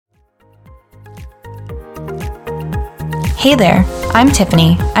Hey there, I'm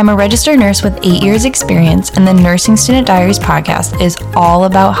Tiffany. I'm a registered nurse with 8 years experience, and the Nursing Student Diaries podcast is all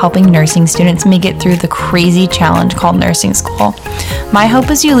about helping nursing students make it through the crazy challenge called nursing school. My hope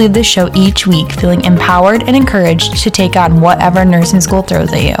is you leave this show each week feeling empowered and encouraged to take on whatever nursing school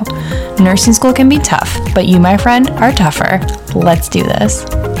throws at you. Nursing school can be tough, but you, my friend, are tougher. Let's do this.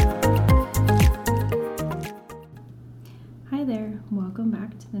 Hi there, welcome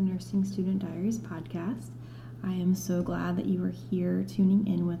back to the Nursing Student Diaries podcast. I am so glad that you are here tuning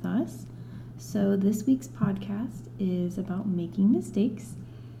in with us. So this week's podcast is about making mistakes.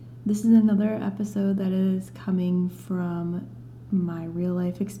 This is another episode that is coming from my real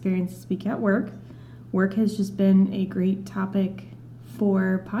life experience this week at work. Work has just been a great topic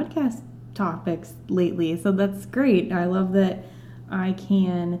for podcast topics lately, so that's great. I love that I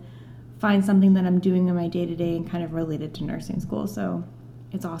can find something that I'm doing in my day-to-day and kind of related to nursing school. So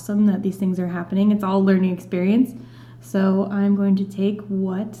it's awesome that these things are happening. It's all a learning experience. So I'm going to take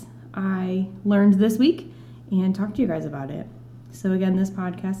what I learned this week and talk to you guys about it. So again, this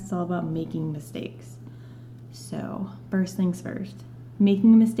podcast is all about making mistakes. So first things first,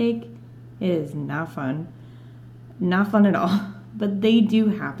 making a mistake is not fun. Not fun at all, but they do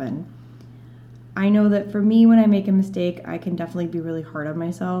happen. I know that for me, when I make a mistake, I can definitely be really hard on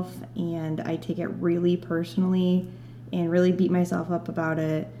myself, and I take it really personally and really beat myself up about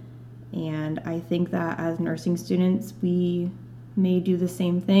it. And I think that as nursing students, we may do the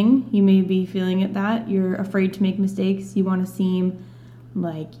same thing. You may be feeling it that you're afraid to make mistakes. You want to seem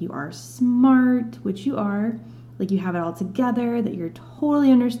like you are smart, which you are, like you have it all together, that you're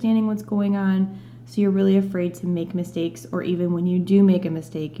totally understanding what's going on. So you're really afraid to make mistakes, or even when you do make a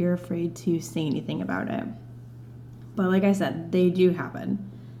mistake, you're afraid to say anything about it. But like I said, they do happen,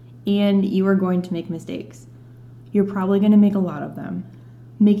 and you are going to make mistakes. You're probably going to make a lot of them.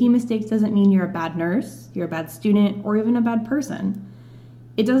 Making mistakes doesn't mean you're a bad nurse, you're a bad student, or even a bad person.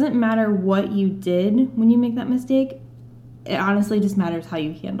 It doesn't matter what you did when you make that mistake. It honestly just matters how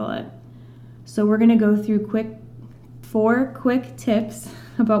you handle it. So we're going to go through four quick tips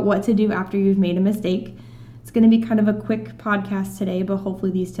about what to do after you've made a mistake. It's going to be kind of a quick podcast today, but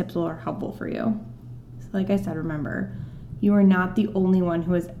hopefully these tips are helpful for you. So like I said, remember, you are not the only one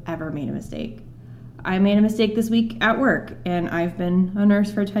who has ever made a mistake. I made a mistake this week at work, and I've been a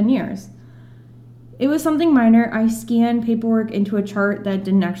nurse for 10 years. It was something minor. I scanned paperwork into a chart that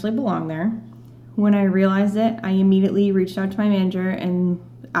didn't actually belong there. When I realized it, I immediately reached out to my manager and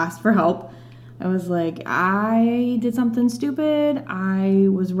asked for help. I was like, I did something stupid. I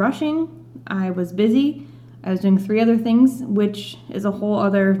was rushing. I was busy. I was doing 3 other things, which is a whole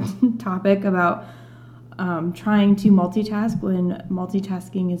other topic about trying to multitask when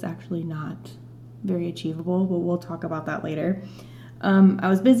multitasking is actually not very achievable, but we'll talk about that later. I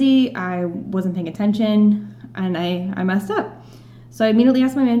was busy, I wasn't paying attention, and I messed up. So I immediately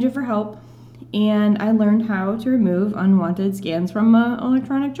asked my manager for help, and I learned how to remove unwanted scans from an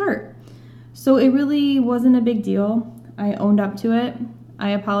electronic chart. So it really wasn't a big deal. I owned up to it,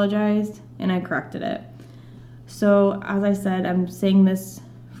 I apologized, and I corrected it. So as I said, I'm saying this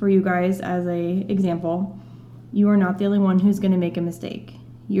for you guys as an example. You are not the only one who's going to make a mistake.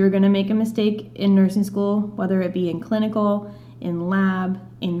 You're going to make a mistake in nursing school, whether it be in clinical, in lab,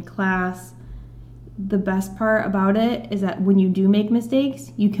 in class. The best part about it is that when you do make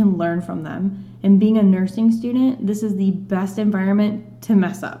mistakes, you can learn from them. And being a nursing student, this is the best environment to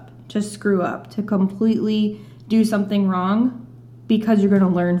mess up, to screw up, to completely do something wrong, because you're going to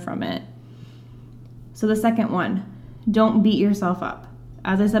learn from it. So the second one, don't beat yourself up.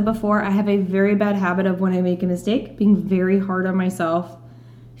 As I said before, I have a very bad habit of when I make a mistake, being very hard on myself,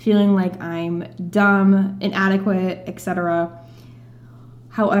 feeling like I'm dumb, inadequate, etc.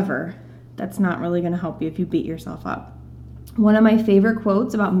 However, that's not really going to help you if you beat yourself up. One of my favorite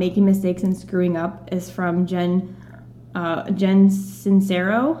quotes about making mistakes and screwing up is from Jen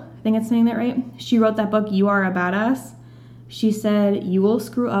Sincero. I think I'm saying that right. She wrote that book, You Are a Badass. She said, you will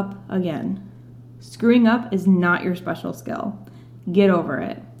screw up again. Screwing up is not your special skill. Get over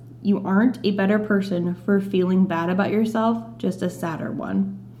it. You aren't a better person for feeling bad about yourself, just a sadder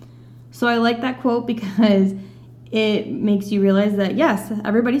one. So I like that quote because it makes you realize that, yes,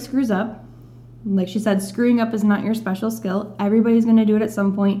 everybody screws up. Like she said, screwing up is not your special skill. Everybody's going to do it at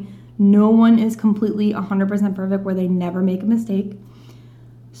some point. No one is completely 100% perfect where they never make a mistake.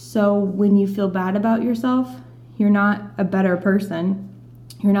 So when you feel bad about yourself, you're not a better person.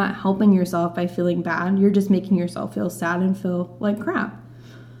 You're not helping yourself by feeling bad. You're just making yourself feel sad and feel like crap.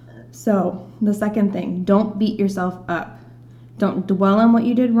 So the second thing, don't beat yourself up. Don't dwell on what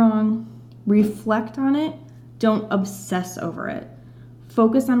you did wrong. Reflect on it. Don't obsess over it.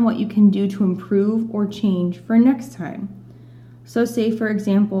 Focus on what you can do to improve or change for next time. So say, for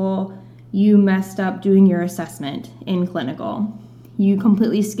example, you messed up doing your assessment in clinical. You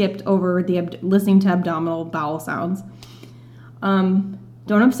completely skipped over listening to abdominal bowel sounds. Don't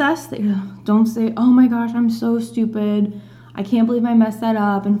obsess. Don't say, oh my gosh, I'm so stupid. I can't believe I messed that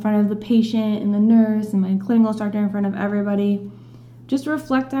up in front of the patient and the nurse and my clinical instructor in front of everybody. Just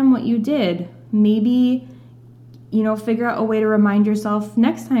reflect on what you did. Maybe, figure out a way to remind yourself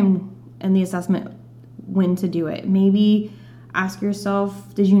next time in the assessment when to do it. Maybe ask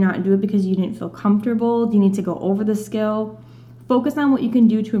yourself, did you not do it because you didn't feel comfortable? Do you need to go over the skill? Focus on what you can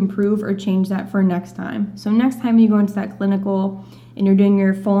do to improve or change that for next time. So next time you go into that clinical and you're doing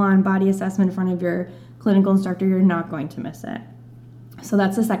your full-on body assessment in front of your clinical instructor, you're not going to miss it. So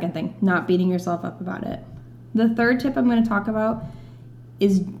that's the second thing, not beating yourself up about it. The third tip I'm going to talk about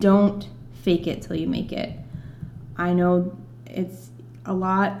is don't fake it till you make it. I know it's a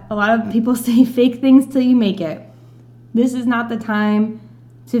lot of people say fake things till you make it. This is not the time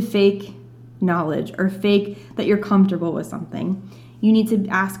to fake knowledge or fake that you're comfortable with something. You need to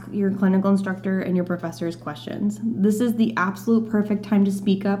ask your clinical instructor and your professors questions. This is the absolute perfect time to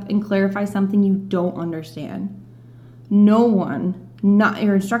speak up and clarify something you don't understand. No one, not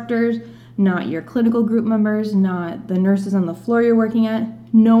your instructors, not your clinical group members, not the nurses on the floor you're working at,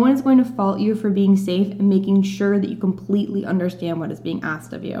 no one is going to fault you for being safe and making sure that you completely understand what is being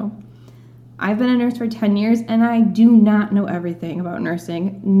asked of you. I've been a nurse for 10 years and I do not know everything about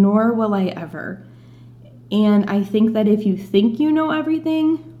nursing, nor will I ever. And I think that if you think you know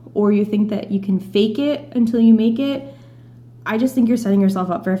everything or you think that you can fake it until you make it, I just think you're setting yourself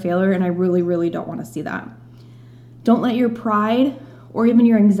up for a failure, and I really, really don't want to see that. Don't let your pride or even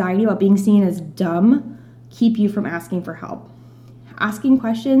your anxiety about being seen as dumb keep you from asking for help. Asking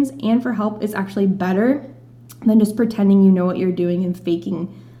questions and for help is actually better than just pretending you know what you're doing and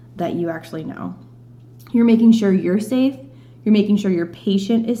faking that you actually know. You're making sure you're safe, you're making sure your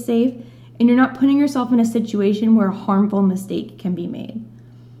patient is safe, and you're not putting yourself in a situation where a harmful mistake can be made.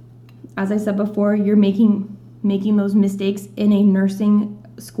 As I said before, you're making those mistakes in a nursing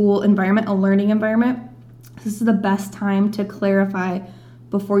school environment, a learning environment. This is the best time to clarify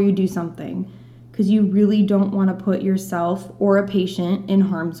before you do something, because you really don't want to put yourself or a patient in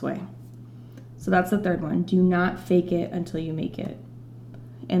harm's way. So that's the third one. Do not fake it until you make it.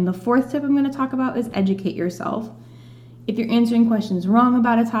 And the fourth tip I'm going to talk about is educate yourself. If you're answering questions wrong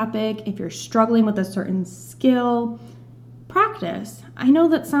about a topic, if you're struggling with a certain skill, practice. I know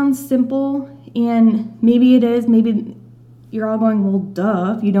that sounds simple, and maybe it is. Maybe you're all going, well,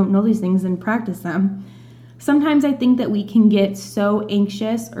 duh, if you don't know these things, then practice them. Sometimes I think that we can get so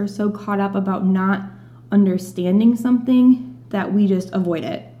anxious or so caught up about not understanding something that we just avoid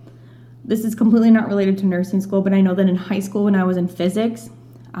it. This is completely not related to nursing school, but I know that in high school when I was in physics,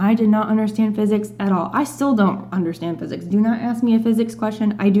 I did not understand physics at all. I still don't understand physics. Do not ask me a physics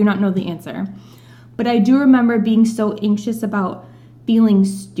question. I do not know the answer. But I do remember being so anxious about feeling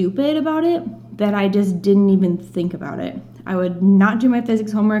stupid about it that I just didn't even think about it. I would not do my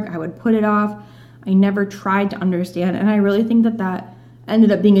physics homework. I would put it off. I never tried to understand. And I really think that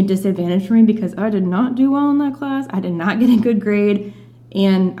ended up being a disadvantage for me because I did not do well in that class. I did not get a good grade.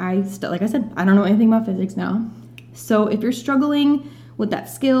 And I still, like I said, I don't know anything about physics now. So if you're struggling with that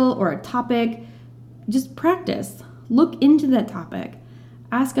skill or a topic, just practice. Look into that topic.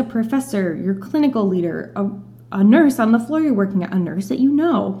 Ask a professor, your clinical leader, a nurse on the floor you're working at, a nurse that you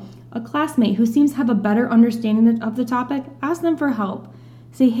know, a classmate who seems to have a better understanding of the topic. Ask them for help.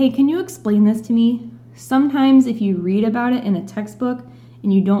 Say, hey, can you explain this to me? Sometimes if you read about it in a textbook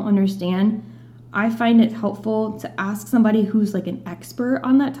and you don't understand, I find it helpful to ask somebody who's like an expert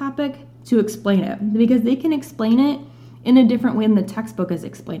on that topic to explain it, because they can explain it in a different way than the textbook is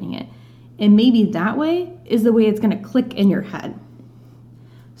explaining it. And maybe that way is the way it's going to click in your head.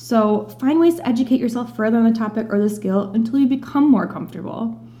 So find ways to educate yourself further on the topic or the skill until you become more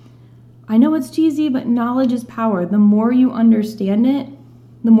comfortable. I know it's cheesy, but knowledge is power. The more you understand it,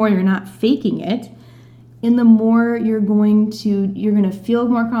 the more you're not faking it, and the more you're going to feel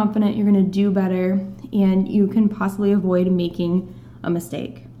more confident, you're going to do better, and you can possibly avoid making a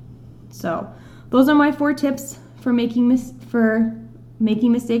mistake. So those are my 4 tips for making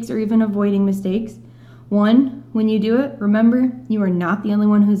mistakes or even avoiding mistakes. 1, when you do it, remember you are not the only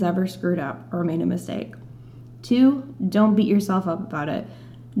one who's ever screwed up or made a mistake. 2, don't beat yourself up about it.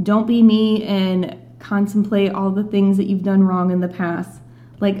 Don't be me and contemplate all the things that you've done wrong in the past.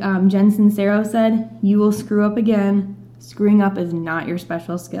 Like Jen Sincero said, you will screw up again. Screwing up is not your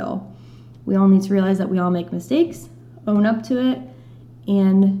special skill. We all need to realize that we all make mistakes, own up to it,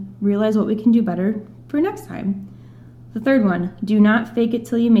 and realize what we can do better for next time. The 3rd one, do not fake it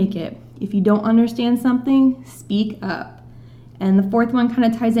till you make it. If you don't understand something, speak up. And the fourth one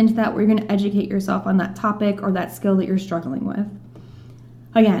kind of ties into that, where you're going to educate yourself on that topic or that skill that you're struggling with.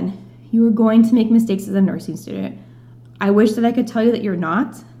 Again, you are going to make mistakes as a nursing student. I wish that I could tell you that you're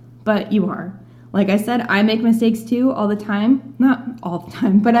not, but you are. Like I said, I make mistakes too all the time. Not all the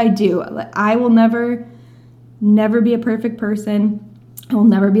time, but I do. I will never be a perfect person. I will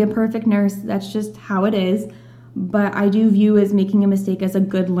never be a perfect nurse. That's just how it is. But I do view as making a mistake as a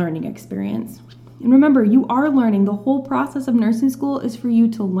good learning experience. And remember, you are learning. The whole process of nursing school is for you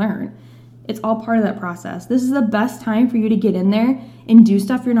to learn. It's all part of that process. This is the best time for you to get in there and do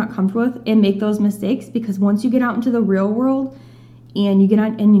stuff you're not comfortable with and make those mistakes, because once you get out into the real world and you get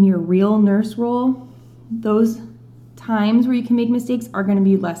out in your real nurse role, those times where you can make mistakes are going to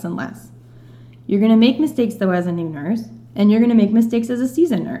be less and less. You're going to make mistakes, though, as a new nurse, and you're going to make mistakes as a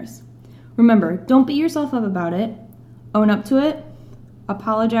seasoned nurse. Remember, don't beat yourself up about it. Own up to it.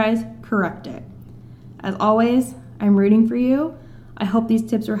 Apologize. Correct it. As always, I'm rooting for you. I hope these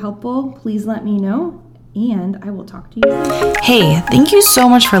tips were helpful. Please let me know, and I will talk to you soon. Hey, thank you so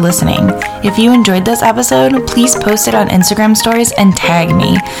much for listening. If you enjoyed this episode, please post it on Instagram stories and tag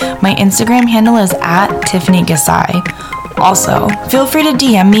me. My Instagram handle is @TiffanyGasai. Also, feel free to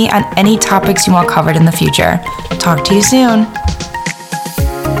DM me on any topics you want covered in the future. Talk to you soon.